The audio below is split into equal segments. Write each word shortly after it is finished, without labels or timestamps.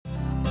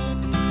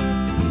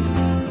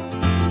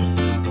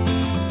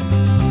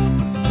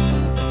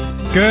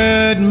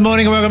Good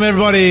morning and welcome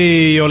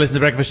everybody. You're listening to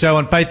The Breakfast Show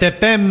on Faith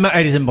FM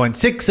 87.6,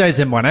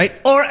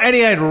 87.8 or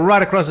 88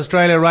 right across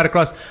Australia, right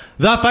across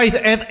the Faith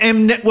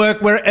FM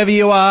network, wherever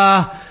you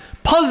are.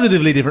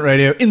 Positively Different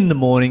Radio in the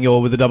morning.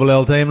 You're with the Double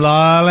L team,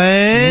 Lyle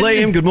and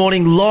Liam. Good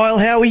morning, Lyle.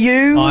 How are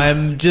you?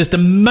 I'm just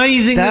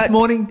amazing this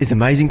morning. Is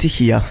amazing to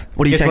hear.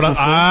 What are you thankful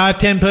for?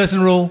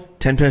 10-person rule.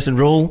 10-person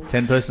rule.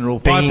 10-person rule.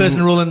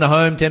 5-person rule in the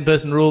home.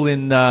 10-person rule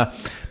in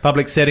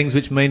public settings,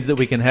 which means that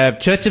we can have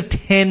church of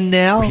 10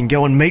 now. We can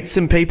go and meet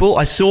some people.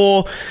 I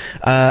saw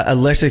a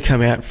letter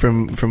come out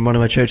from one of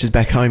my churches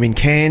back home in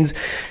Cairns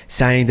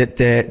saying that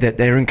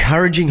they're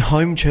encouraging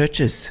home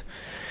churches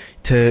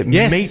to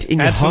meet in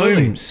your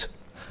homes.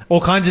 All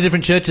kinds of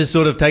different churches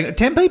sort of take...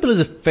 10 people is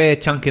a fair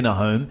chunk in a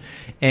home.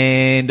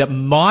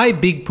 And my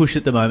big push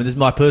at the moment, this is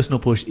my personal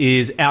push,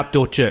 is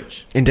outdoor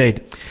church.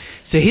 Indeed.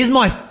 So here's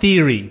my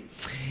theory.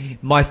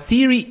 My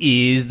theory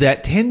is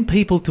that 10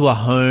 people to a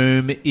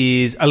home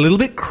is a little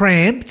bit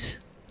cramped,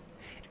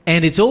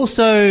 and it's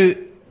also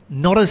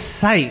not as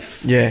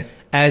safe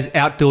as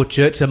outdoor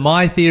church. So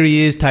my theory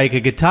is take a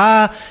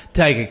guitar,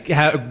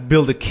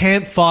 build a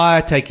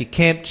campfire, take your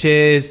camp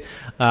chairs,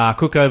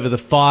 cook over the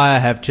fire,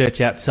 have church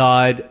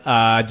outside,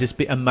 just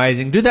be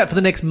amazing. Do that for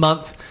the next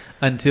month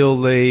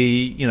until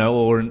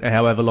or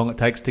however long it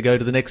takes to go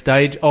to the next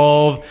stage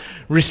of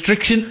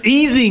restriction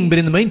easing. But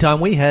in the meantime,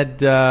 we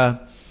had,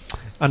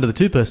 under the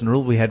 2-person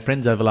rule, we had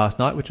friends over last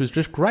night, which was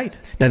just great.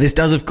 Now, this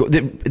does, of course,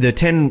 the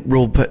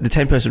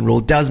 10-person rule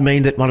does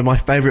mean that one of my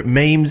favourite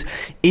memes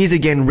is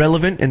again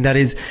relevant, and that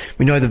is,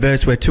 we know the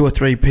verse where 2 or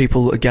 3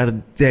 people are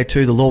gathered there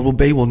too, the Lord will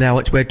be. Well, now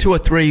it's where 2 or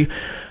 3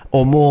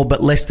 or more,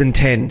 but less than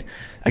 10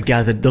 are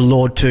gathered, the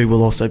Lord too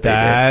will also be there.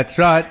 That's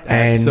right.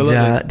 And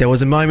there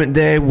was a moment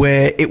there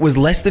where it was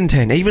less than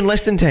 10, even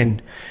less than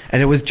 10,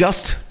 and it was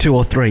just 2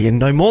 or 3, and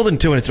no more than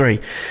 2 or 3.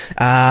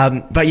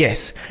 But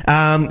yes.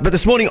 But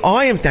this morning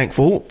I am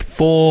thankful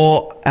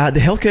for the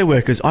healthcare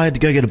workers. I had to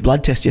go get a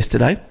blood test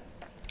yesterday.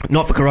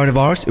 Not for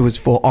coronavirus, it was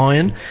for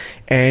iron,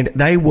 and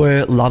they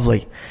were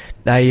lovely.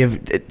 They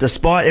have,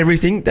 despite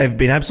everything, they've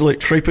been absolute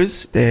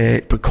troopers.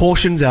 Their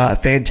precautions are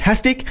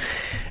fantastic,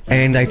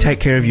 and they take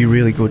care of you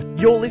really good.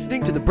 You're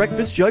listening to The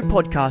Breakfast Show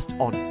podcast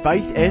on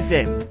Faith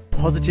FM.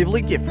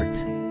 Positively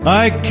different.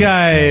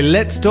 Okay,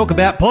 let's talk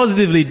about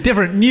positively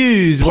different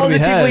news.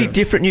 Positively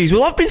different news.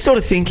 Well, I've been sort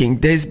of thinking,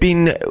 there's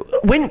been...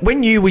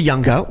 When you were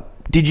younger,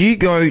 did you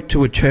go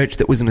to a church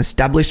that was an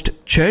established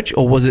church,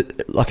 or was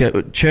it like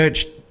a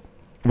church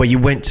where you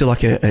went to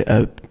like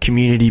a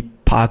community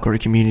park or a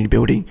community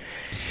building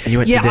and you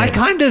went to there? I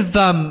kind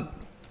of...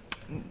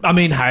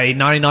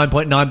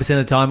 99.9% of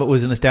the time it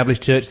was an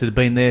established church that had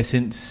been there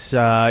since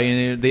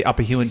the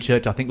Upper Huon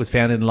Church, I think, was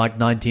founded in like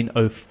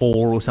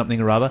 1904 or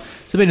something or other.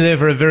 So been there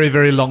for a very,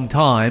 very long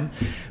time.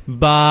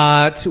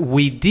 But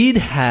we did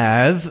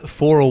have,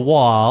 for a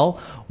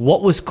while,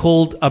 what was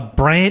called a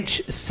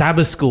branch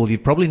Sabbath school.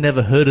 You've probably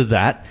never heard of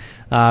that.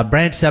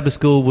 Branch Sabbath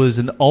school was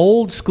an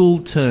old school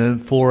term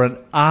for an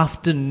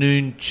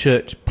afternoon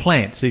church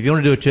plant. So if you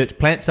want to do a church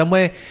plant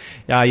somewhere,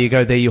 you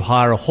go there, you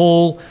hire a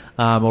hall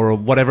or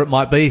whatever it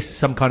might be,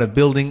 some kind of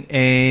building,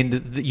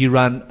 and you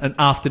run an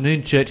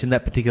afternoon church in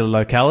that particular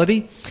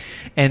locality.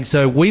 And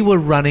so we were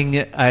running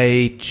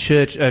a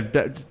church,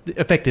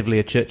 effectively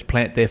a church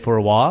plant there for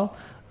a while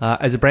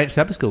as a branch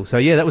Sabbath school. So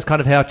yeah, that was kind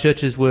of how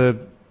churches were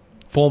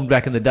formed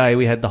back in the day.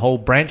 We had the whole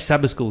branch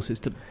Sabbath school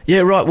system. Yeah,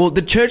 right. Well,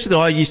 the church that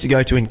I used to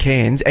go to in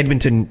Cairns,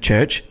 Edmonton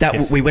Church,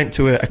 we went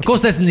to Of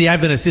course, that's in the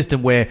Adventist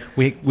system where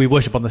we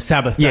worship on the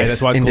Sabbath day. Yes,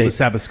 that's why it's indeed. called the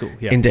Sabbath school.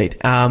 Yeah. Indeed.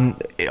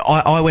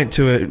 I went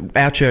to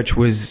our church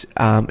was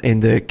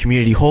in the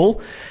community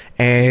hall,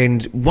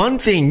 and one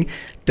thing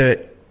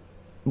that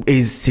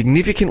is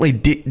significantly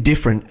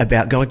different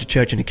about going to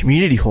church in a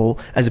community hall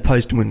as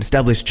opposed to an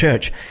established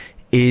church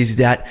is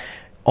that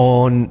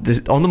on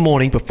the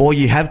morning before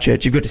you have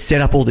church, you've got to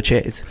set up all the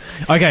chairs.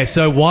 Okay,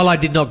 so while I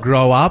did not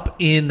grow up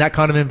in that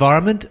kind of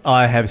environment,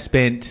 I have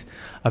spent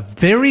a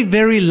very,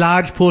 very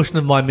large portion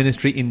of my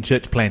ministry in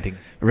church planting.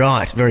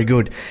 Right, very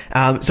good.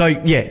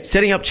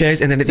 Setting up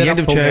chairs, and then at the end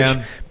of church,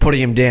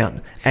 putting them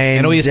down.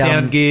 And all your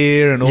sound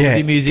gear and all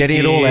your music getting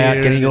it all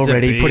out, getting it all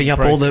ready, putting up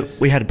process.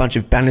 We had a bunch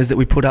of banners that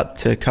we put up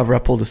to cover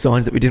up all the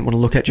signs that we didn't want to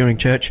look at during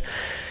church.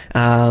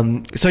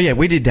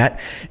 We did that.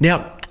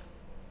 Now,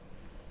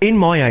 in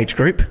my age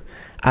group,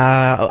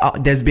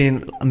 there's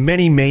been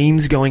many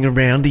memes going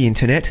around the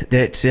internet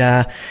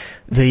that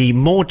the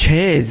more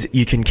chairs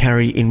you can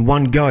carry in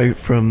one go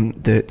from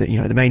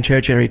the main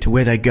church area to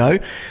where they go,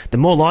 the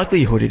more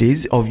likelihood it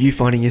is of you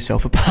finding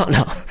yourself a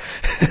partner.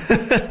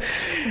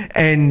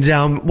 And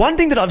one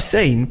thing that I've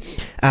seen,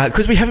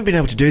 because we haven't been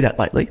able to do that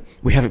lately,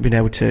 we haven't been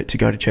able to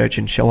go to church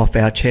and show off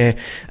our chair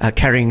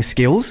carrying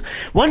skills.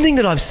 One thing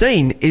that I've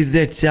seen is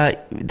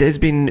that there's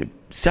been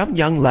some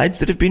young lads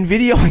that have been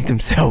videoing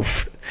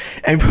themselves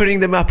and putting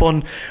them up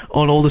on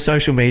all the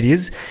social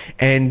medias,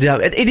 and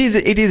it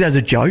is as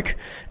a joke,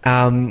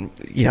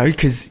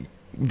 because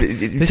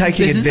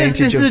taking advantage of...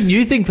 This is a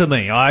new thing for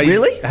me. I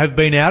really have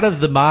been out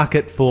of the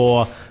market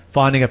for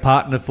finding a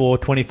partner for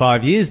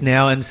 25 years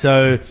now. And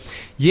so,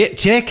 yeah,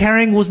 chair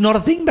carrying was not a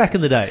thing back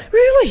in the day.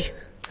 Really?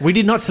 We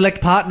did not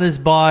select partners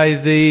by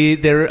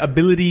their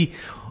ability,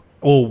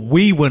 or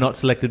we were not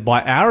selected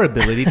by our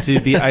ability to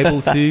be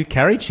able to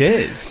carry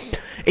chairs.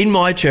 In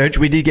my church,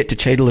 we did get to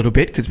cheat a little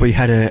bit because we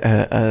had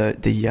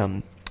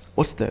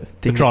what's the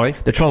thing? The trolley.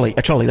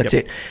 A trolley, that's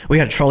Yep. it. We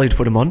had a trolley to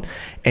put them on,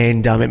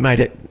 and it made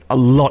it a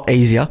lot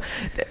easier.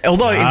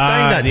 Although, in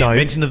saying that, the though...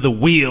 invention of the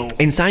wheel.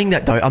 In saying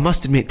that, though, I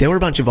must admit, there were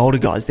a bunch of older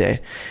guys there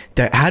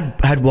that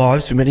had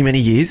wives for many, many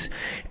years,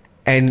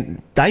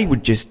 and they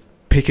would just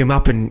pick them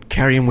up and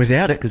carry them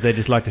without it. Because they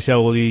just like to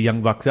show all you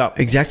young bucks up.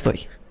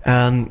 Exactly.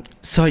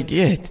 So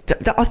yeah,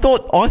 I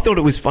thought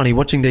it was funny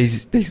watching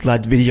these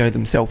lads video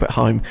themselves at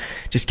home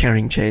just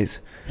carrying chairs.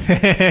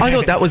 I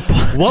thought that was...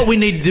 What we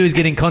need to do is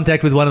get in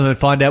contact with one of them and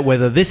find out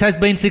whether this has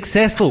been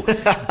successful.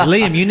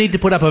 Liam, you need to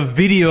put up a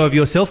video of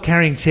yourself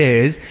carrying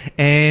chairs,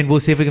 and we'll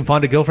see if we can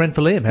find a girlfriend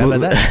for Liam. How about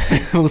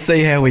that? We'll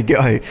see how we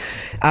go.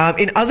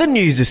 In other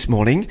news this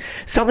morning,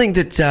 something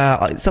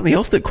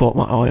else that caught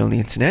my eye on the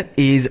internet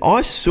is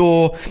I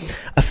saw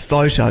a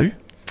photo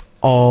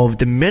of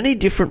the many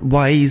different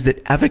ways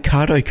that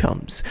avocado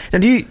comes. Now,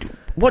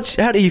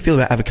 how do you feel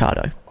about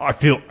avocado? I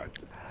feel...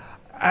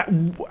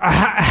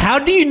 how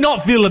do you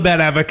not feel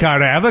about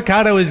avocado?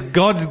 Avocado is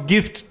God's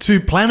gift to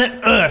planet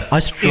Earth.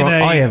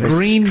 I have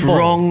green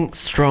a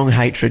strong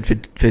hatred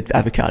for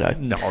avocado.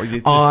 No,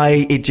 you're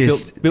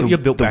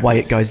built the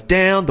way backwards. it goes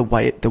down, the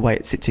way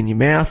it sits in your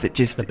mouth. It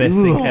just the best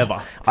thing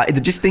ever.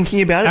 Just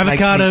thinking about it,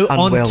 Avocado makes me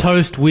unwell. on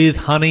toast with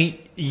honey,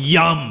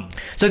 yum.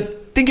 So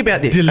think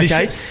about this.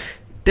 Delicious.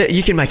 Okay?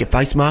 You can make a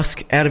face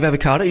mask out of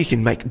avocado. You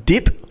can make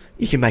dip.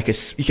 You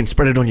can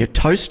spread it on your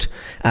toast.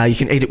 You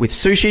can eat it with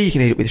sushi. You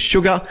can eat it with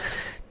sugar.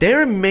 There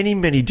are many,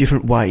 many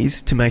different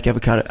ways to make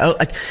avocado.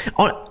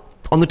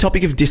 On the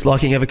topic of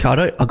disliking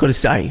avocado, I've got to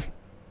say,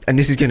 and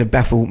this is going to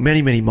baffle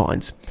many, many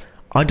minds,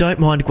 I don't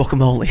mind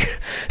guacamole.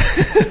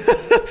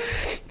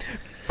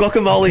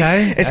 Guacamole.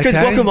 Okay, it's because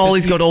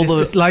guacamole's got all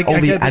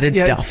the added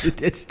stuff.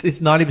 It's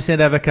 90%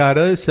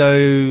 avocado.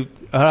 So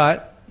all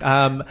right.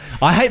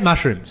 I hate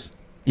mushrooms.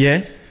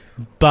 Yeah.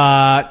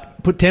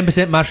 But put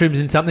 10% mushrooms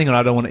in something and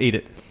I don't want to eat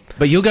it.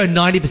 But you'll go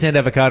 90%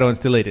 avocado and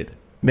still eat it.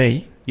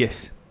 Me?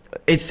 Yes.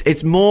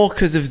 It's more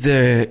because of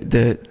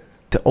the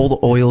all the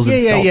oils and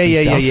salts and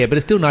stuff. Yeah. But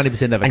it's still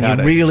 90% avocado. And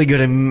you're really got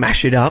to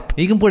mash it up.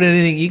 You can put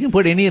anything. You can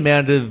put any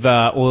amount of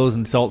oils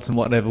and salts and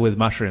whatever with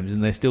mushrooms,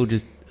 and they're still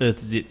just earth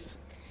zits.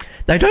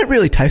 They don't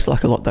really taste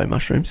like a lot though.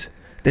 Mushrooms.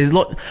 There's a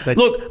lot.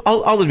 Look,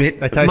 I'll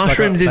admit,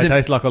 mushrooms they isn't.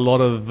 taste like a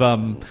lot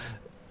of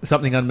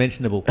something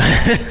unmentionable.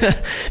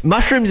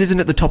 Mushrooms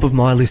isn't at the top of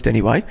my list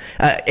anyway.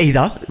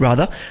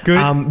 Rather.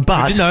 Good.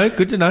 But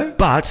good to know.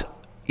 But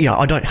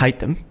I don't hate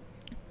them.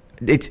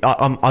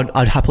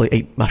 I'd happily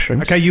eat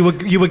mushrooms. Okay, you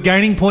were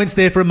gaining points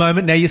there for a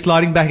moment. Now you're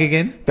sliding back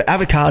again. But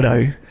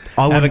avocado,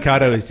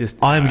 avocado is just.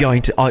 I am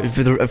going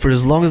to for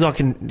as long as I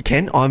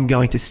can. I'm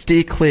going to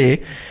steer clear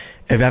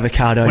of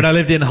avocado. When I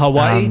lived in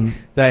Hawaii,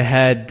 they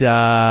had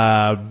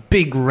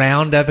big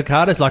round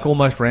avocados, like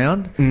almost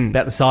round,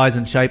 about the size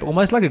and shape,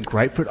 almost like a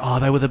grapefruit. Oh,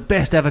 they were the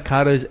best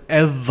avocados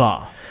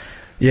ever.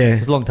 Yeah, it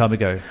was a long time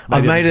ago.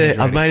 I've made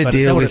a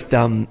deal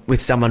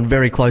with someone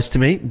very close to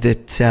me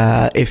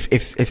that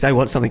if they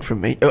want something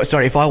from me,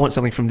 if I want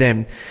something from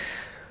them,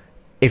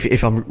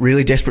 if I'm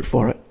really desperate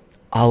for it,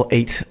 I'll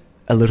eat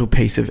a little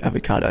piece of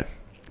avocado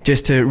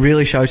just to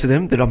really show to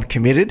them that I'm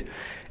committed.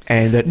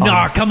 And that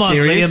I'm come on,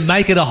 serious. Liam,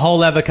 make it a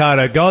whole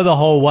avocado. Go the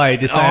whole way.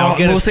 Just say,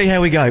 we'll see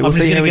how we go. I'm just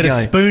going to get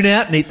a spoon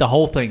out and eat the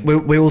whole thing.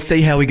 We will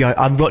see how we go.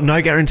 I've got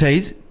no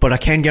guarantees, but I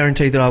can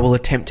guarantee that I will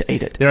attempt to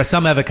eat it. There are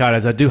some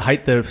avocados. I do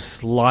hate the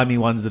slimy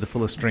ones that are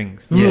full of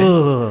strings. Yeah.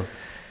 Ugh.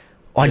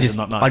 I just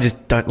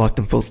don't like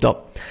them, full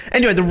stop.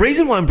 Anyway, the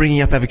reason why I'm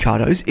bringing up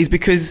avocados is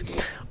because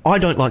I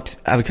don't like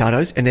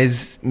avocados, and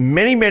there's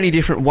many, many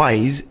different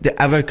ways that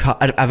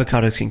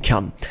avocados can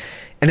come.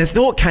 And a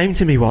thought came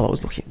to me while I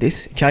was looking at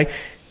this, okay?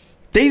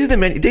 These are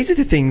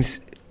the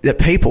things that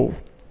people,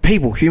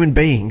 human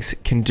beings,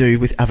 can do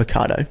with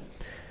avocado.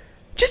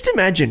 Just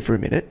imagine for a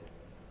minute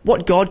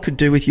what God could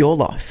do with your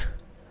life.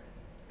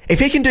 If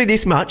he can do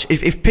this much,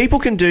 if people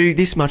can do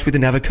this much with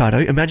an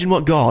avocado, imagine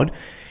what God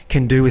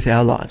can do with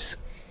our lives.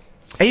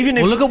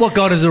 Look at what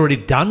God has already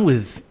done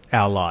with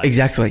our lives.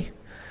 Exactly.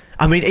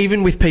 I mean,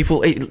 even with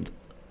people,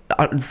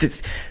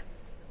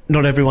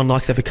 not everyone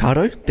likes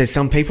avocado. There's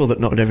some people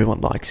that not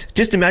everyone likes.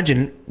 Just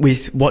imagine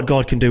with what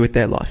God can do with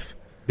their life.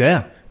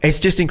 Yeah. It's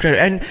just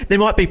incredible. And there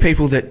might be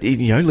people that,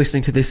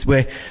 listening to this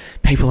where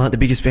people aren't the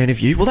biggest fan of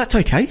you. Well, that's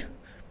okay.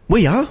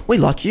 We are. We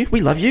like you. We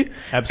love you.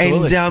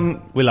 Absolutely.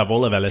 And we love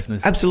all of our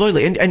listeners.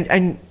 Absolutely.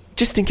 And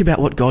just think about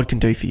what God can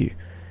do for you.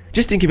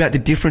 Just think about the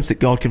difference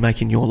that God can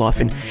make in your life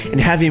and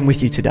have him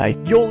with you today.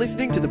 You're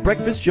listening to The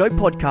Breakfast Show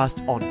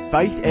podcast on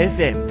Faith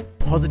FM.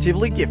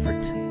 Positively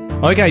different.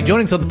 Okay,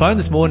 joining us on the phone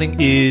this morning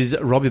is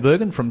Robbie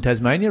Bergen from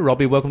Tasmania.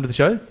 Robbie, welcome to the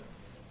show.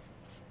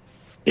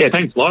 Yeah,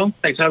 thanks, Lyle.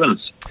 Thanks for having us.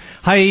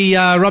 Hey,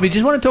 Robbie,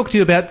 just want to talk to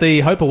you about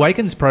the Hope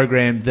Awakens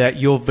program that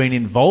you've been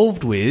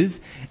involved with.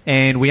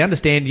 And we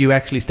understand you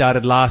actually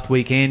started last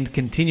weekend,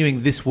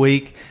 continuing this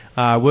week,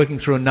 working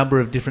through a number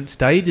of different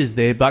stages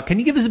there. But can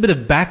you give us a bit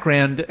of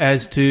background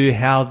as to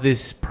how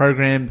this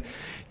program,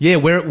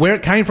 where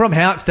it came from,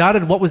 how it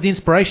started, and what was the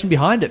inspiration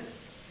behind it?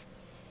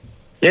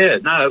 Yeah,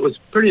 no, it was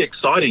pretty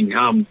exciting.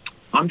 I'm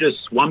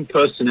just one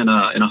person in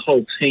a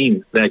whole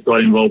team that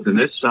got involved in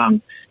this.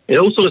 It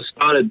all sort of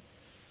started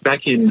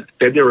back in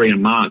February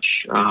and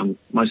March.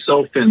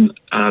 Myself and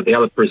the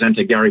other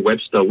presenter, Gary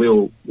Webster, we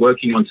were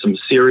working on some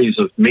series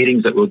of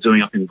meetings that we were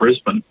doing up in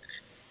Brisbane.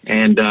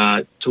 And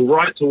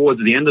right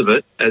towards the end of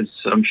it, as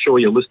I'm sure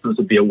your listeners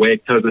would be aware,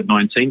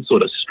 COVID-19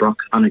 sort of struck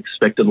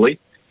unexpectedly.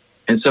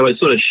 And so it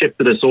sort of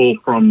shifted us all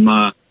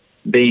from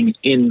being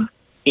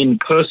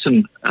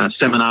in-person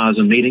seminars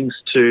and meetings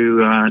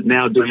to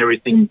now doing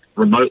everything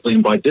remotely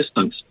and by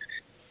distance.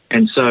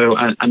 And so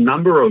a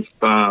number of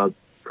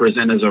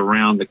presenters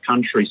around the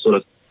country sort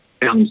of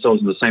found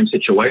themselves in the same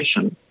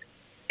situation.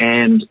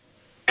 And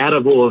out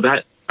of all of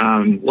that,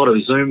 a lot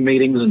of Zoom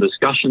meetings and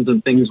discussions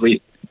and things,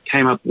 we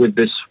came up with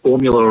this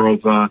formula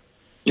of,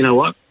 you know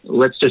what,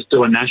 let's just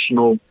do a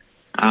national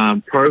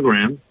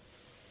program.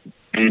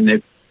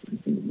 And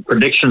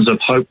Predictions of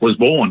Hope was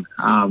born.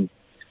 It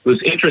was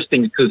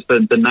interesting because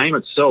the name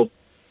itself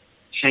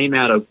came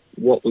out of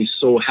what we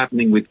saw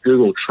happening with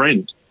Google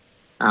Trends.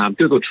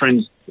 Google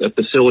Trends, a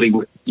facility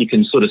where you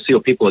can sort of see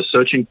what people are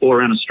searching for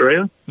around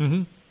Australia.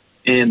 Mm-hmm.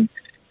 And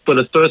for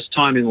the first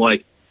time in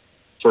like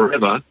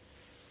forever,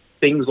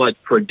 things like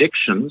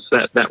predictions,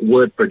 that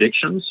word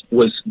predictions,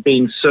 was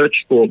being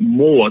searched for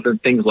more than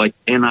things like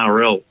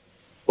NRL,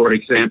 for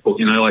example.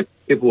 You know, like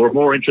people were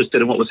more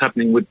interested in what was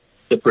happening with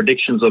the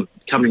predictions of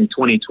coming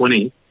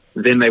 2020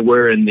 than they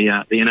were in the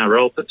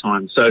NRL at the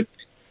time. So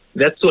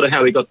that's sort of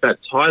how we got that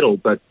title.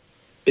 But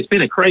it's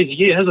been a crazy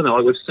year, hasn't it?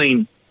 Like we've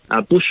seen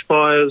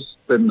bushfires,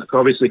 then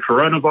obviously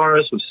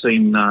coronavirus. We've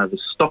seen the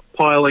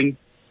stockpiling.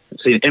 We've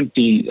seen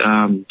empty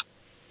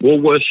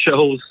Woolworths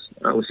shelves.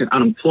 We've seen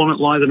unemployment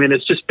lines. I mean,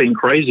 it's just been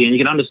crazy, and you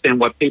can understand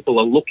why people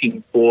are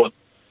looking for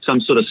some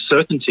sort of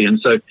certainty. And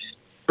so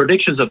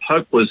Predictions of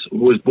Hope was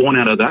born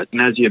out of that.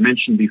 And as you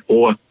mentioned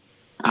before,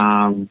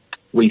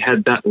 we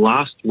had that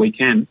last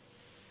weekend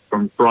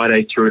from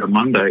Friday through to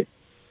Monday.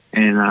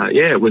 And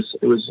it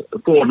was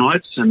 4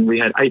 nights, and we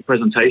had 8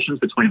 presentations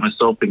between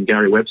myself and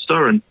Gary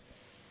Webster. And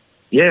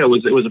it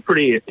was a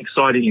pretty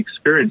exciting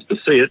experience to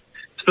see it.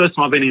 It's the first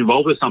time I've been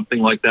involved with something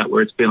like that,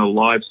 where it's been a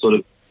live sort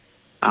of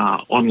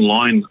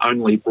online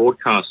only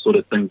broadcast sort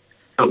of thing.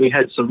 But we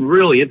had some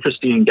really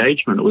interesting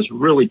engagement. It was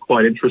really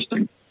quite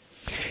interesting.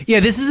 Yeah,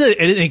 this is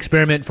an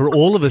experiment for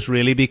all of us,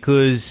 really,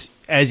 because,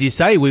 as you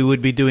say, we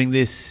would be doing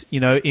this,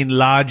 you know, in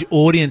large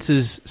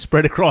audiences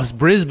spread across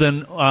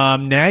Brisbane.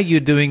 Now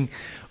you're doing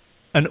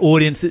an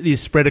audience that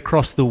is spread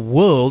across the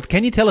world.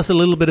 Can you tell us a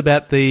little bit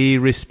about the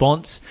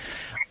response?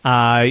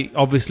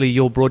 Obviously,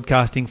 you're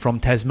broadcasting from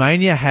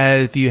Tasmania.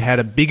 Have you had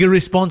a bigger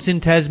response in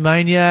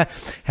Tasmania?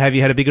 Have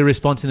you had a bigger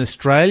response in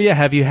Australia?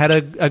 Have you had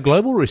a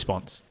global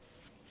response?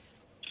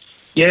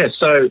 Yeah,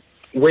 so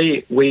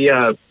we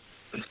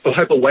for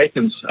Hope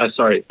Awakens,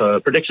 for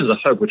Predictions of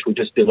Hope, which we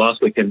just did last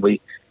weekend,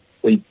 we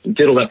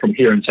did all that from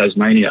here in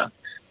Tasmania.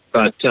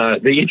 But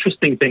the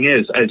interesting thing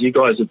is, as you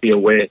guys would be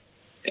aware,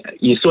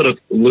 you sort of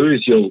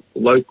lose your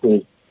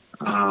local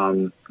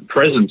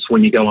presence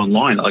when you go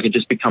online. Like it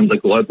just becomes a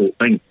global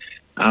thing.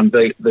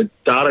 The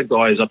data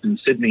guys up in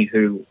Sydney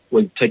who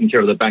were taking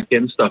care of the back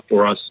end stuff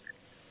for us,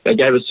 they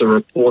gave us a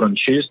report on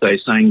Tuesday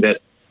saying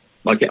that,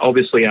 like,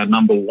 obviously our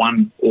number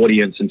one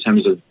audience in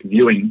terms of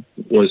viewing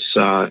was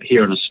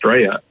here in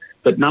Australia,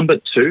 but number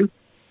 2,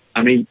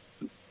 I mean,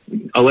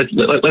 let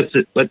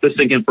this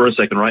sink in for a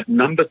second, right?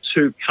 Number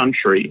 2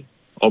 country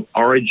of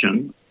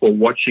origin for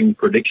watching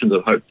Predictions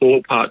of Hope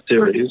 4-part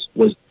series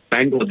was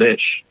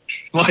Bangladesh.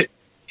 Like,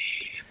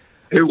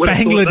 who would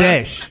have thought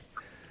that?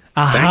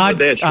 A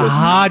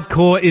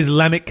hardcore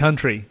Islamic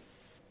country.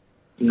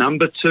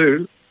 Number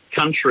 2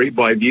 country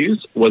by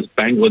views was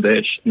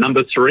Bangladesh.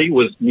 Number 3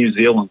 was New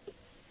Zealand.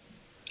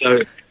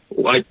 So,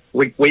 like,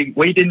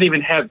 we didn't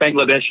even have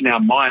Bangladesh in our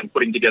mind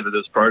putting together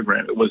this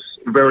program. It was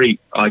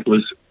it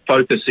was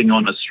focusing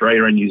on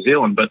Australia and New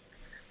Zealand. But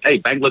hey,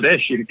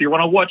 Bangladesh, if you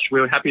want to watch,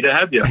 we're happy to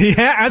have you.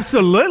 Yeah,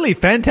 absolutely,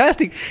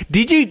 fantastic.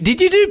 Did you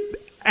do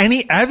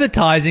any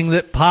advertising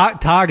that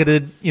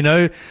targeted, you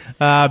know,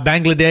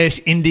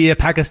 Bangladesh, India,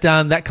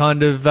 Pakistan, that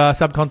kind of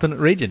subcontinent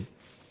region?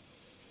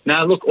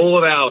 Now, look, all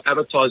of our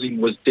advertising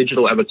was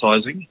digital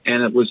advertising,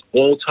 and it was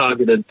all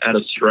targeted at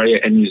Australia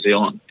and New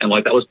Zealand. And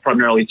like that was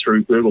primarily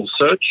through Google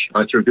search,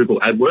 through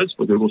Google AdWords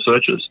for Google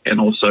searches, and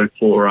also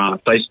for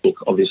Facebook,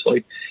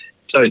 obviously.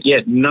 So, yeah,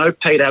 no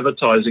paid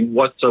advertising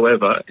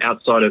whatsoever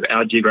outside of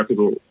our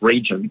geographical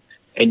region.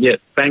 And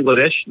yet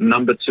Bangladesh,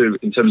 number 2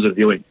 in terms of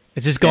viewing.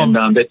 It's just gone.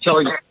 And they're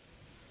telling...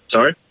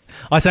 Sorry?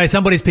 I say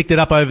somebody's picked it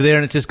up over there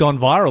and it's just gone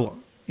viral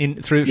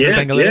through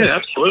Bangladesh. Yeah,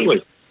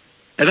 absolutely.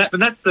 And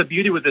that's the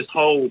beauty with this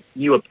whole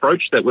new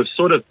approach that we've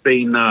sort of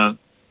been...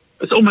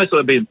 it's almost sort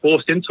of been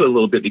forced into a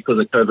little bit because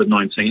of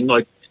COVID-19.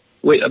 Like,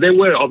 there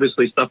were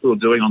obviously stuff we were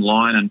doing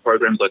online and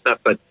programs like that,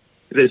 but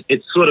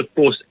it's sort of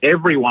forced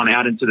everyone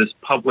out into this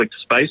public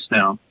space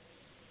now.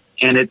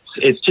 And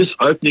it's just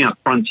opening up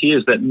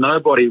frontiers that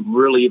nobody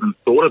really even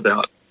thought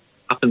about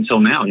up until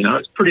now.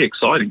 It's pretty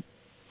exciting.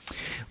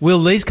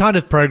 Will these kind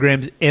of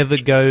programs ever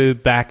go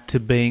back to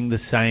being the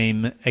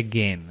same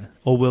again?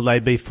 Or will they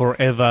be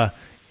forever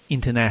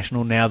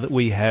international now that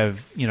we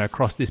have,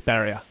 crossed this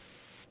barrier?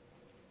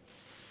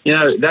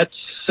 That's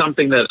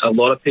something that a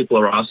lot of people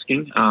are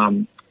asking.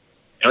 I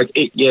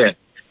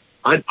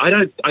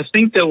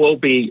think there will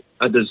be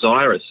a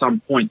desire at some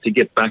point to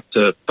get back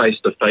to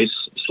face-to-face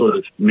sort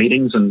of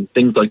meetings and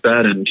things like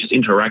that, and just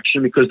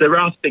interaction, because there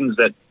are things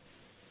that,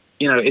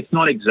 it's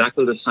not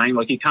exactly the same.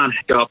 Like, you can't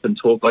go up and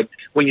talk. Like,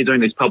 when you're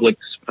doing these public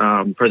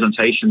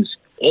presentations,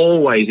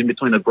 always in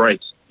between the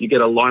breaks, you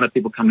get a line of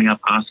people coming up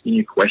asking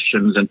you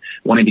questions and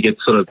wanting to get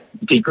sort of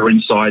deeper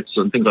insights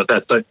and things like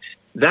that. So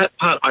that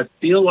part, I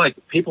feel like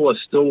people are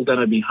still going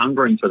to be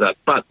hungering for that.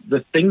 But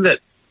the thing that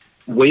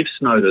we've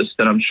noticed,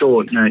 and I'm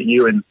sure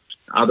you and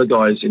other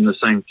guys in the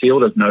same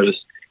field have noticed,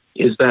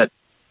 is that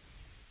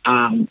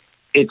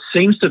it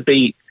seems to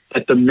be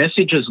that the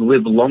messages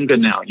live longer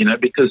now,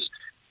 because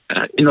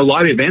in the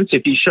live events,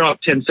 if you show up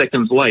 10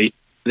 seconds late,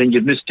 then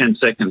you've missed 10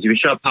 seconds. If you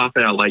show up half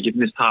an hour late, you've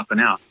missed half an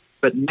hour.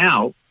 But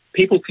now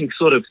people can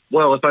sort of,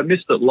 if I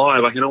missed it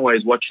live, I can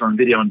always watch it on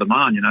video on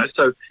demand,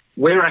 So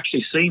we're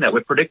actually seeing that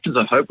with Predictions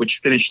of Hope, which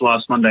finished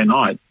last Monday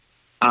night.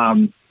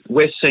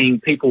 We're seeing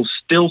people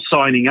still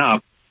signing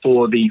up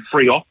for the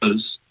free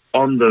offers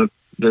on the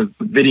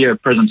video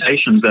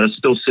presentations that are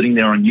still sitting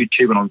there on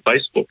YouTube and on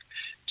Facebook.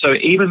 So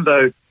even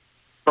though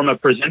from a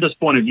presenter's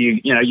point of view,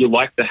 you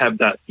like to have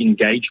that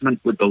engagement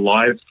with the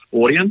live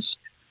audience,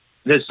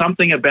 there's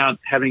something about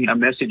having a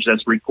message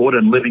that's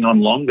recorded and living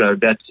on longer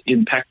that's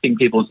impacting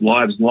people's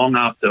lives long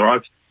after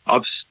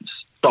I've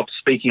stopped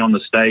speaking on the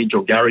stage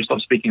or Gary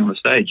stopped speaking on the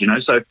stage,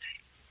 So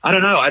I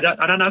don't know. I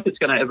don't know if it's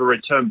going to ever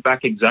return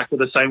back exactly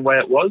the same way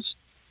it was.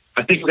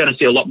 I think we're going to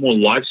see a lot more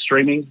live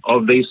streaming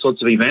of these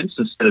sorts of events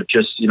instead of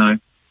just,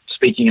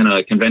 speaking in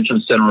a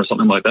convention center or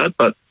something like that.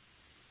 But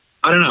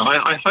I don't know.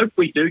 I hope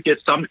we do get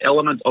some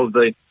element of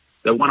the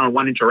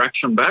one-on-one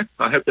interaction back.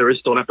 I hope there is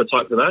still an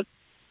appetite for that.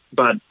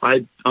 But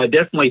I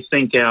definitely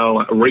think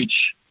our reach,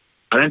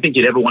 I don't think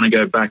you'd ever want to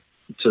go back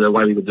to the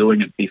way we were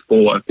doing it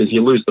before, because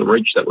you lose the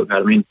reach that we've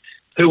had. I mean,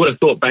 who would have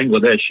thought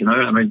Bangladesh,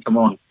 come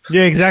on.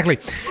 Yeah, exactly.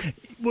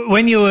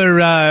 When you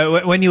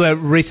were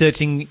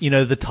researching,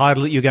 the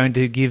title that you're going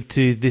to give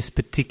to this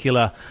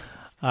particular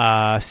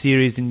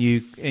series, and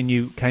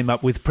you came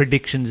up with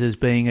predictions as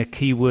being a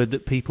keyword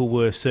that people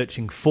were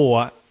searching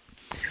for,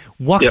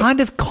 what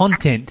kind of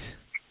content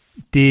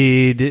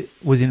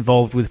was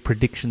involved with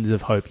Predictions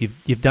of Hope?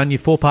 You've done your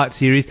 4-part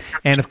series,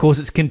 and of course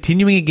it's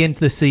continuing again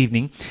this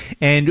evening.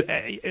 And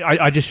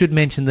I just should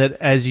mention that,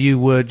 as you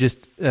were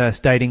just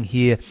stating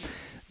here,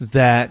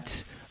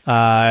 that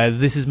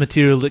this is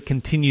material that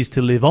continues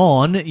to live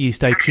on. You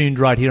stay tuned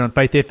right here on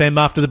Faith FM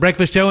after the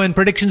breakfast show, and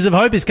Predictions of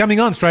Hope is coming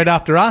on straight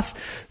after us.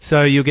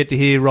 So you'll get to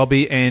hear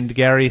Robbie and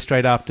Gary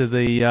straight after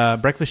the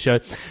breakfast show.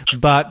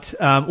 But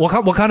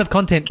what kind of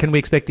content can we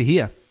expect to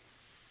hear?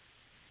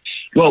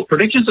 Well,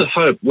 Predictions of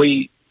Hope,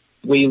 we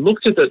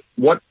looked at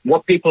what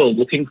people are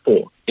looking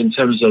for in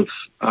terms of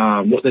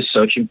what they're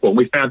searching for.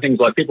 We found things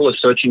like people are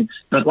searching,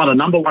 one of the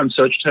number one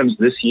search terms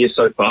this year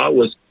so far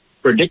was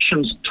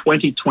Predictions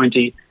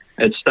 2020.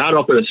 It started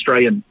off with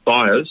Australian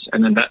fires,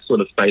 and then that sort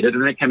of faded.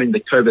 And then it came into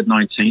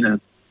COVID-19, and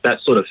that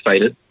sort of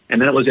faded.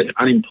 And then it was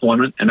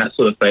unemployment, and that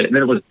sort of faded. And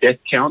then it was death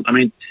count. I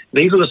mean,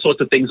 these are the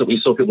sorts of things that we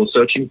saw people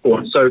searching for.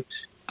 And so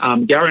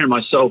Gary and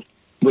myself,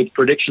 with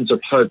Predictions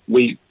of Hope,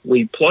 we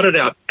plotted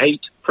out 8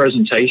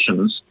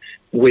 presentations,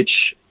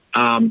 which,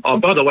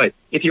 by the way,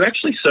 if you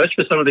actually search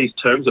for some of these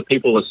terms that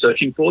people are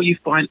searching for, you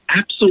find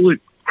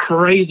absolute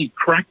crazy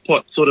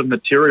crackpot sort of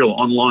material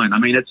online. I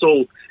mean, it's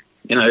all,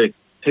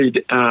 who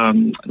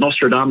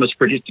Nostradamus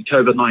predicted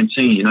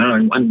COVID-19,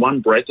 in one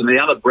breath, and the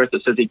other breath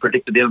that says he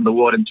predicted the end of the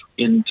world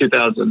in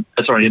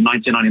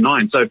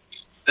 1999. So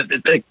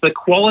the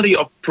quality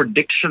of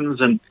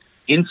predictions and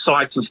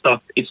insights and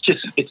stuff, it's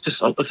just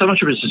so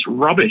much of it is just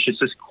rubbish. It's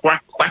just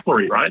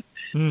quackery, right?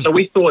 So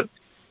we thought,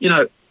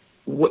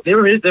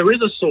 there is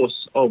a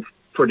source of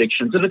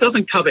predictions, and it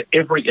doesn't cover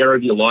every area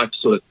of your life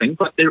sort of thing,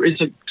 but there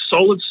is a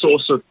solid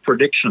source of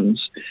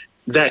predictions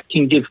that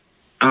can give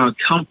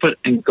comfort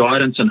and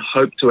guidance and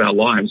hope to our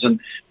lives. And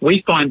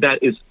we find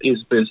that is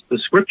the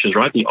scriptures,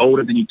 right? The Old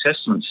and the New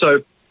Testament.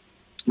 So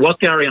what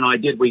Gary and I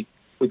did, we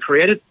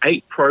created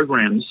 8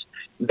 programs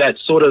that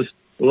sort of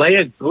lay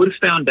a good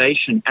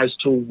foundation as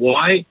to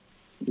why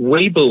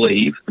we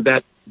believe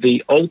that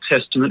the Old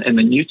Testament and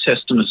the New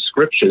Testament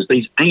scriptures,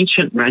 these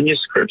ancient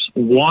manuscripts,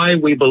 why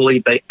we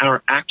believe they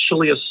are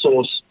actually a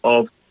source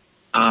of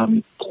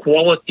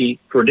quality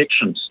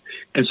predictions.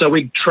 And so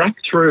we track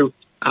through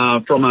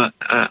from an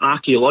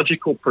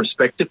archaeological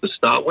perspective to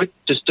start with,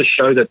 just to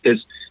show that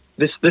there's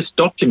this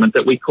document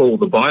that we call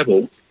the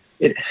Bible.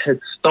 It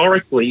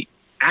historically,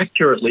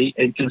 accurately,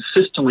 and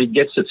consistently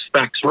gets its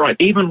facts right,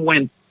 even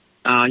when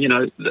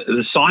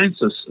the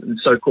sciences,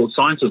 so-called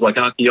sciences like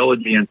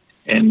archaeology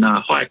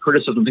higher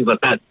criticism, things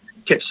like that,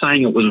 kept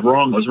saying it was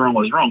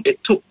wrong, It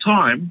took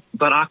time,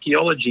 but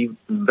archaeology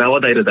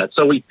validated that.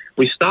 So we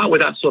start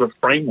with that sort of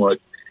framework,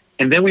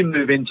 and then we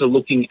move into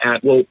looking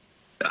at, well,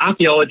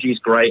 archaeology is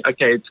great.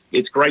 Okay,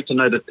 it's great to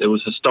know that it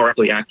was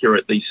historically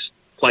accurate, these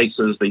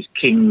places, these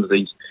kings,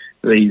 these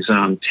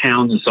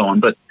towns and so on,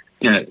 but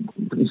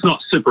it's not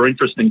super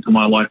interesting to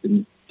my life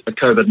in a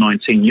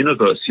COVID-19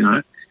 universe,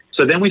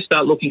 So then we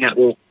start looking at,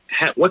 well,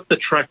 what's the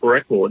track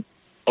record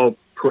of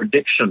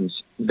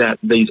predictions that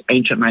these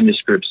ancient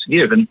manuscripts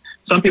give? And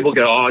some people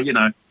go,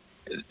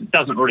 it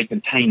doesn't really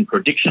contain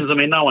predictions. I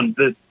mean, no one,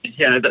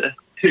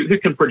 who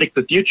can predict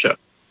the future?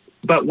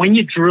 But when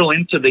you drill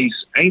into these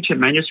ancient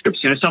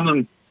manuscripts, some of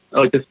them,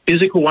 like the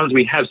physical ones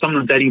we have, some of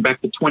them dating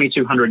back to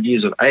 2,200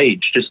 years of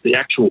age, just the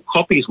actual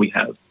copies we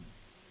have.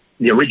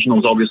 The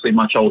original's obviously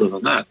much older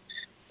than that.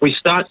 We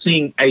start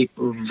seeing a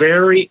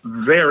very,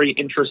 very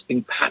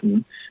interesting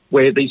pattern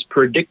where these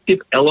predictive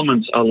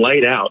elements are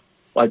laid out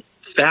like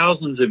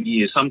thousands of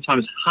years,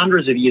 sometimes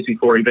hundreds of years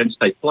before events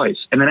take place.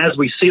 And then as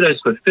we see those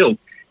fulfilled,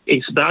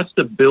 it starts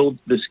to build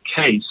this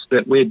case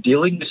that we're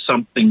dealing with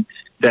something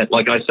that,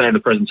 like I say in the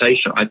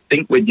presentation, I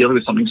think we're dealing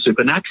with something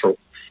supernatural.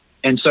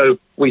 And so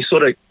we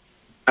sort of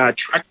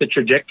track the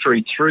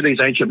trajectory through these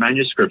ancient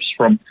manuscripts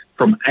from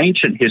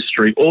ancient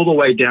history all the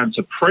way down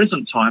to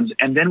present times,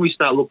 and then we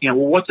start looking at,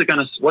 well, what's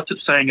it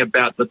saying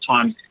about the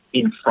times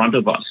in front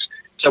of us?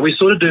 So we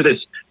sort of do this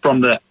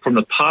from the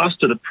past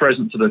to the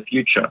present to the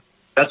future.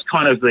 That's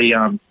kind of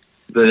the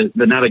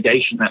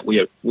navigation that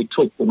we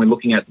took when we're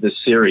looking at this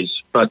series.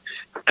 But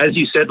as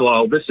you said,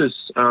 Lyle, this is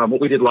what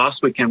we did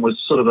last weekend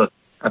was sort of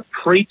a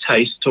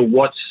pre-taste to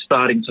what's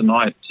starting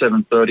tonight,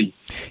 7:30.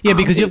 Yeah,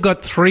 because you've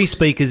got 3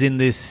 speakers in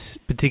this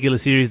particular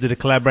series that are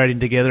collaborating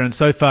together, and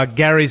so far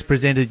Gary's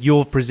presented,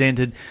 you've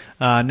presented.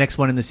 Next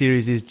one in the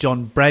series is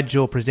John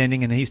Bradshaw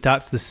presenting, and he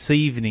starts this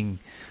evening.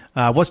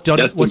 What's John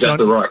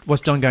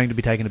going to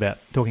be talking about?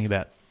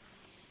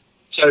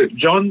 So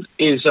John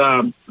is,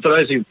 for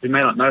those who may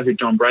not know who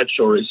John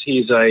Bradshaw is,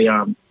 he's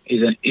an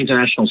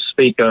international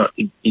speaker.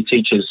 He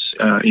teaches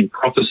in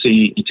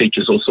prophecy. He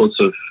teaches all sorts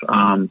of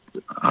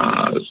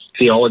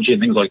theology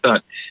and things like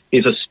that.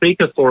 He's a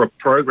speaker for a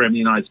program in the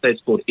United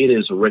States called It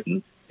Is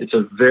Written. It's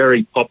a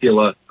very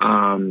popular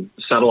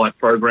satellite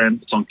program.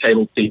 It's on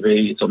cable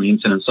TV. It's on the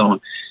internet and so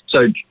on.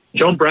 So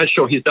John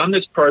Bradshaw, he's done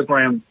this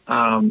program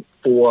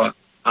for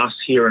us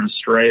here in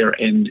Australia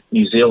and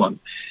New Zealand.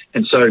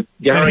 And so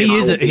Gary, he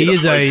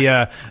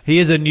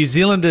is a New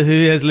Zealander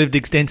who has lived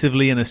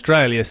extensively in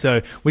Australia.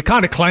 So we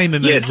kind of claim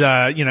him as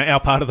our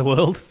part of the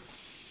world.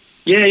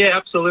 Yeah,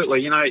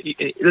 absolutely.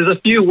 There's a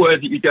few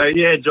words that you go,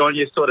 yeah, John,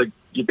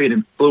 you've been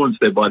influenced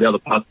there by the other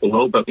parts of the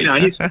world. But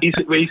he's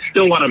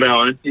still one of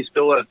our own. He's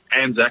still an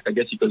Anzac, I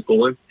guess you could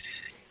call him.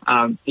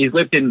 He's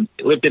lived in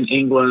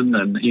England,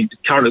 and he's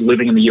currently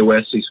living in the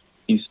US.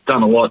 He's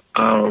done a lot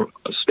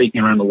speaking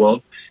around the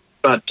world.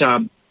 But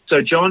so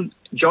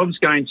John's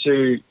going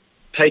to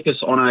take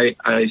us on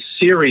a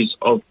series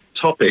of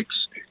topics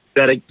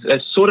that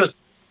sort of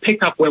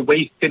pick up where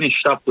we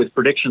finished up with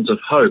predictions of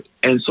hope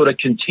and sort of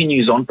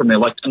continues on from there.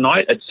 Like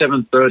tonight at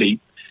 7:30,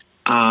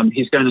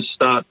 he's going to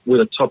start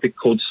with a topic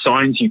called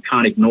signs you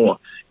can't ignore.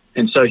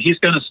 And so he's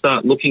going to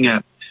start looking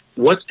at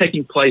what's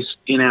taking place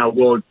in our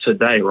world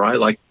today, right?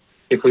 Like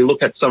if we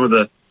look at some of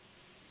the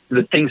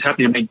things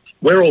happening, I mean,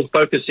 we're all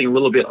focusing a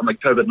little bit on the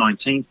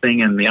COVID-19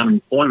 thing and the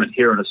unemployment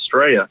here in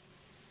Australia.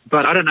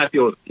 But I don't know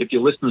if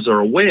your listeners are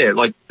aware,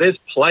 like there's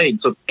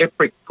plagues of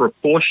epic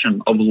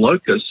proportion of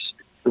locusts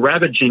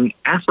ravaging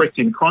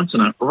African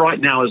continent right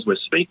now as we're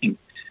speaking.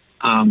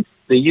 The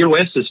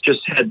US has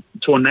just had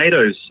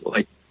tornadoes,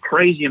 like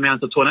crazy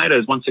amounts of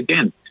tornadoes once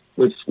again.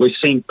 We've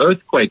seen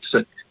earthquakes.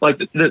 Like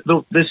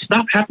there's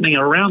stuff happening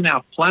around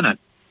our planet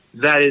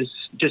that is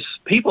just,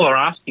 people are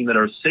asking that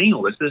are seeing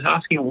all this. They're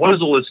asking, what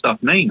does all this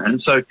stuff mean?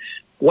 And so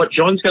what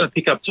John's going to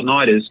pick up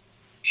tonight is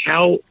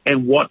how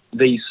and what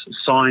these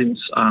signs,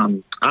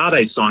 are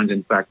they signs,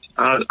 in fact?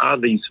 Are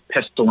these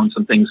pestilence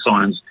and things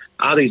signs?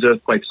 Are these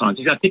earthquake signs?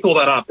 He's going to pick all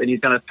that up and he's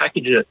going to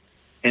package it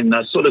and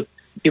sort of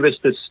give us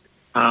this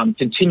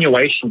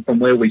continuation from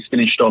where we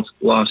finished off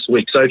last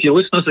week. So if your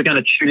listeners are going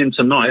to tune in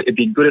tonight, it'd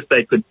be good if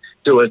they could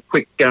do a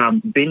quick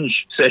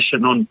binge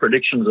session on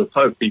predictions of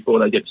hope before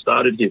they get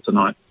started here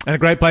tonight. And a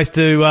great place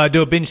to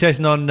do a binge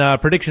session on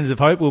predictions of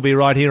hope will be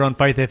right here on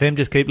Faith FM.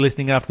 Just keep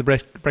listening after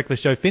the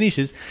breakfast show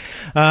finishes.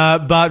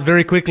 But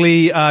very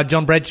quickly,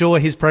 John Bradshaw,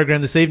 his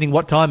program this evening,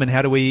 what time and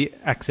how do we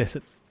access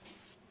it?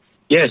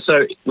 Yeah,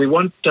 so we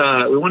want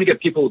to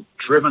get people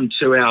driven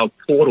to our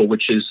portal, or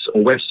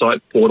website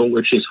portal,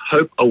 which is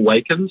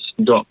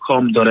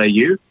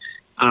hopeawakens.com.au.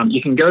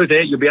 You can go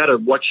there. You'll be able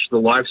to watch the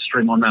live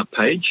stream on that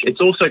page.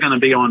 It's also going to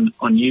be on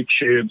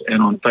YouTube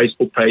and on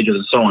Facebook pages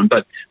and so on.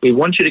 But we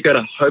want you to go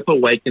to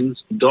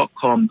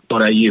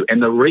hopeawakens.com.au.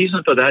 And the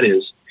reason for that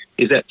is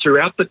that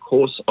throughout the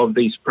course of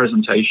these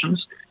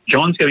presentations,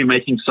 John's going to be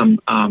making some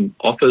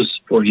offers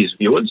for his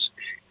viewers.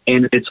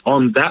 And it's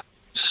on that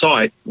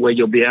site where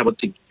you'll be able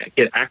to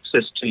get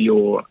access to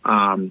your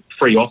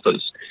free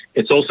offers.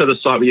 It's also the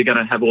site where you're going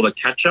to have all the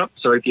catch-up.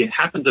 So if you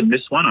happen to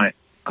miss one, I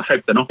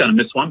hope they're not going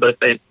to miss one, but if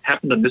they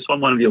happen to miss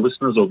one of your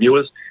listeners or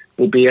viewers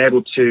will be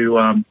able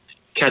to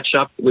catch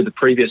up with the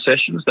previous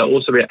sessions. They'll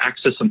also be able to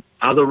access some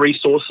other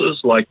resources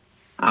like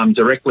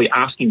directly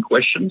asking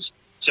questions.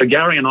 So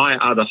Gary and I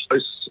are the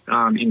hosts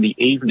in the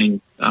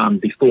evening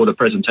before the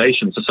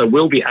presentation. So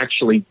we'll be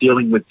actually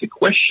dealing with the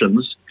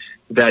questions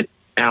that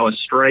our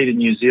Australian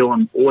New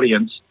Zealand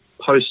audience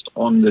post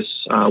on this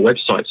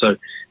website. So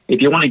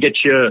if you want to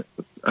get your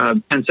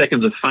 10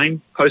 seconds of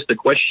fame, post a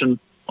question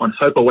on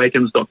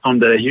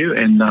hopeawakens.com.au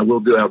and we'll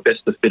do our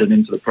best to fit it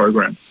into the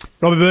program.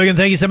 Robbie Bergen,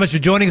 thank you so much for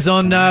joining us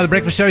on The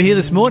Breakfast Show here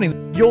this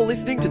morning. You're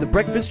listening to The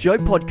Breakfast Show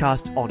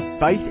podcast on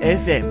Faith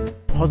FM.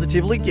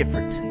 Positively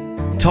different.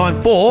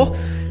 Time for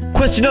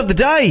Question of the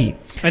Day.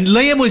 And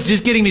Liam was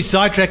just getting me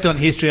sidetracked on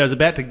history. I was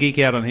about to geek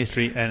out on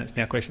history, and it's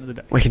now Question of the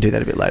Day. We can do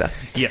that a bit later.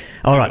 Yeah.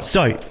 All right,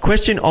 so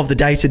Question of the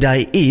Day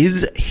today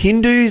is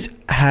Hindus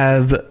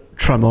have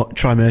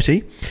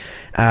Trimurti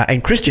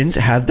and Christians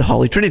have the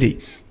Holy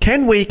Trinity.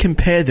 Can we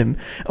compare them,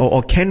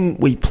 or can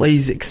we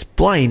please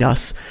explain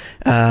us,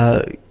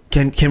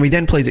 can we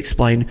then please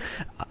explain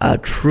a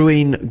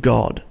triune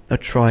God? A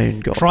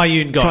triune God.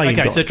 Triune God. Triune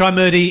okay, God. so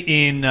Trimurti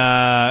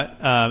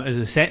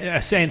is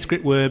a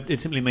Sanskrit word.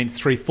 It simply means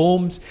three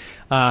forms.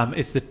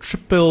 It's the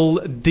triple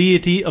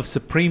deity of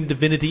supreme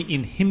divinity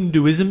in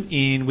Hinduism,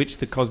 in which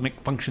the cosmic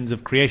functions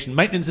of creation,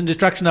 maintenance, and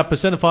destruction are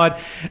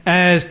personified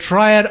as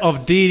triad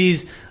of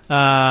deities,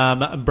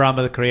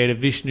 Brahma the creator,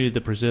 Vishnu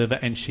the preserver,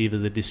 and Shiva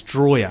the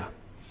destroyer.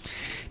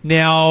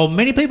 Now,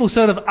 many people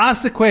sort of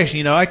ask the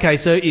question, okay,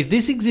 so if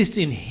this exists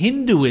in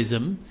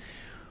Hinduism,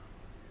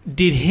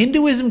 did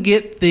Hinduism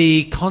get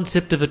the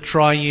concept of a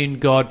triune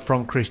God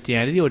from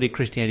Christianity, or did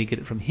Christianity get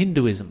it from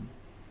Hinduism?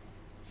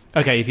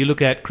 Okay, if you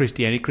look at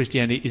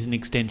Christianity is an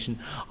extension.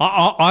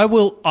 I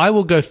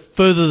will go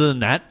further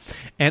than that,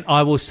 and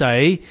I will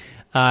say,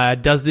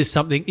 is this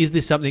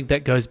something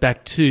that goes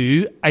back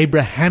to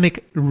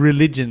Abrahamic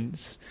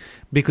religions?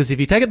 Because if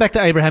you take it back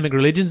to Abrahamic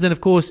religions, then of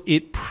course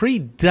it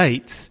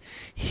predates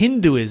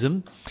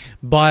Hinduism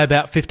by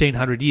about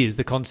 1,500 years,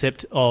 the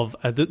concept of,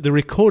 the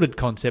recorded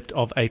concept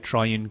of a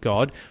triune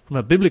God. From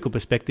a biblical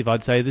perspective,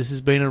 I'd say this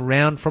has been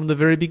around from the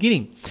very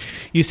beginning.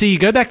 You see, you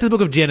go back to the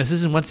book of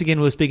Genesis, and once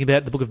again we're speaking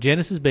about the book of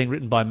Genesis being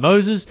written by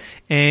Moses,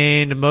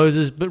 and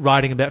Moses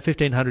writing about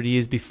 1,500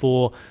 years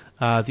before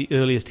the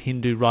earliest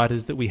Hindu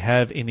writers that we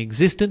have in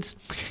existence.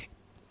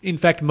 In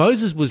fact,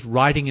 Moses was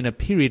writing in a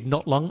period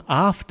not long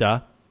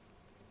after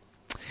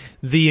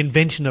the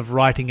invention of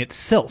writing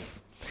itself.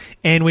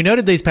 And we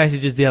noted these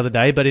passages the other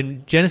day, but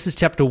in Genesis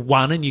chapter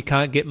 1, and you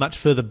can't get much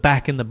further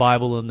back in the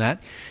Bible than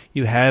that,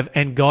 you have,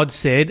 and God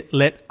said,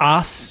 let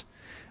us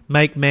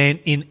make man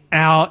in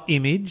our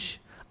image,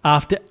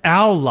 after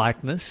our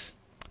likeness.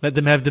 Let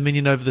them have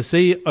dominion over the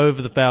sea,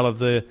 over the fowl of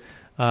the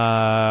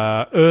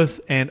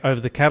earth, and over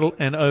the cattle,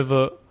 and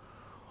over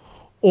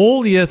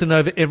all the earth, and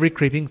over every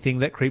creeping thing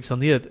that creeps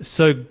on the earth.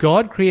 So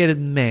God created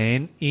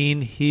man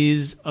in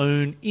his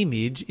own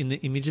image. In the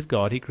image of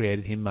God, he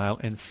created him male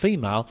and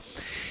female.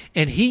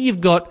 And here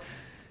you've got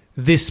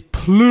this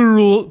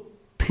plural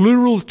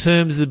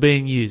terms that are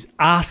being used,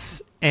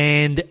 us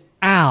and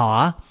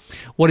our.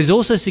 What is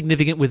also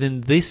significant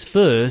within this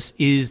verse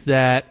is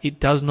that it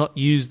does not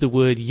use the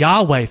word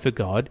Yahweh for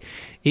God.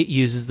 It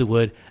uses the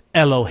word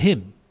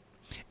Elohim.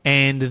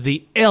 And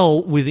the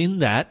El within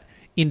that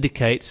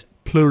indicates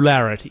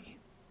plurality,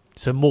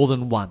 so more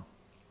than one.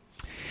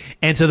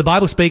 And so the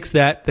Bible speaks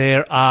that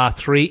there are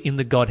three in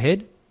the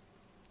Godhead,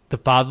 the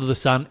Father, the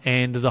Son,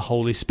 and the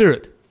Holy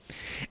Spirit.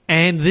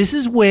 And this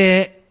is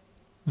where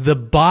the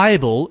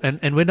Bible,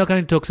 and we're not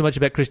going to talk so much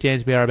about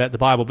Christianity as we are about the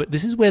Bible, but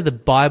this is where the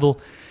Bible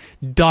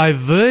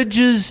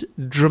diverges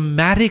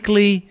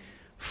dramatically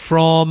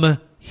from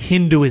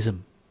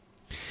Hinduism.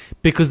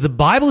 Because the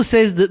Bible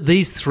says that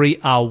these three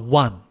are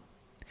one.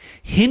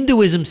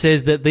 Hinduism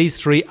says that these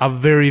three are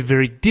very,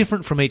 very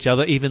different from each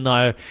other, even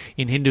though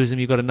in Hinduism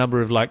you've got a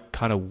number of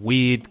kind of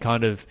weird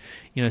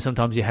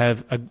sometimes you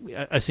have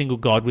a single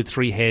god with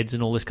three heads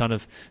and all this kind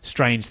of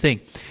strange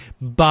thing.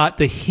 But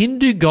the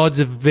Hindu gods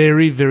are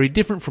very, very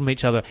different from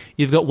each other.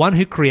 You've got one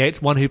who creates,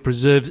 one who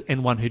preserves,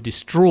 and one who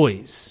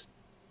destroys.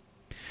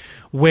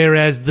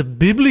 Whereas the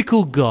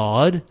biblical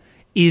God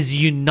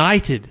is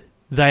united.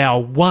 They are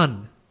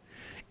one.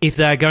 If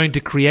they are going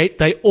to create,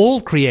 they all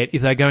create.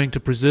 If they're going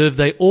to preserve,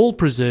 they all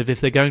preserve. If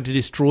they're going to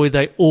destroy,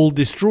 they all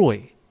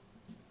destroy.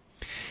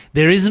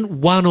 There isn't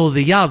one or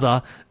the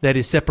other that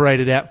is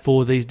separated out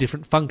for these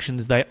different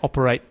functions. They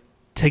operate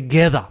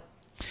together.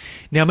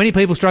 Now, many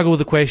people struggle with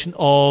the question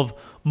of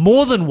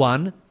more than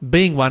one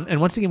being one. And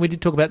once again, we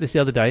did talk about this the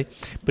other day.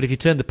 But if you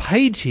turn the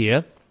page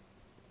here,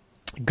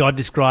 God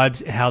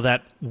describes how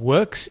that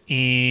works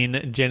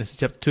in Genesis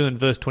chapter 2 and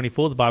verse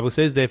 24. The Bible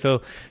says,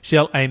 therefore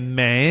shall a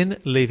man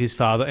leave his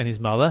father and his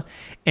mother,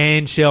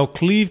 and shall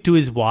cleave to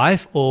his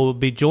wife, or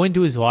be joined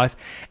to his wife,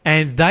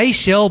 and they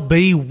shall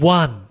be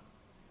one.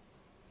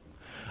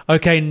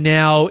 Okay,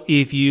 now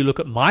if you look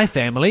at my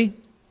family,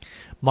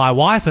 My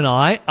wife and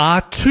I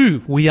are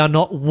two. We are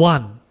not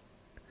one.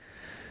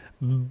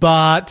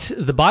 But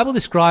the Bible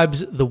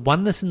describes the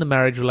oneness in the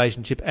marriage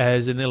relationship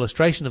as an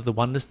illustration of the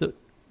oneness that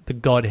the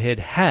Godhead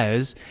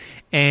has.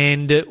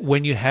 And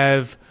when you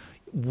have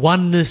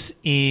oneness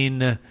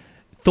in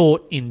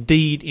thought, in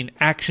deed, in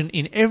action,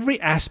 in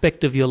every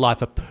aspect of your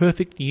life, a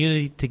perfect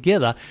unity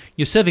together,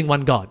 you're serving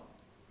one God.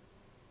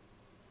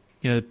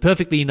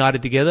 Perfectly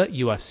united together,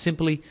 you are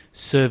simply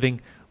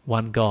serving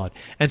one God.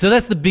 And so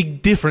that's the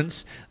big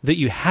difference that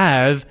you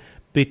have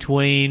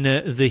between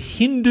the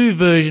Hindu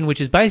version, which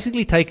has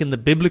basically taken the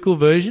biblical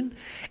version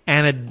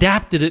and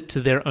adapted it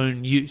to their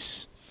own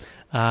use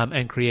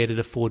and created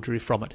a forgery from it.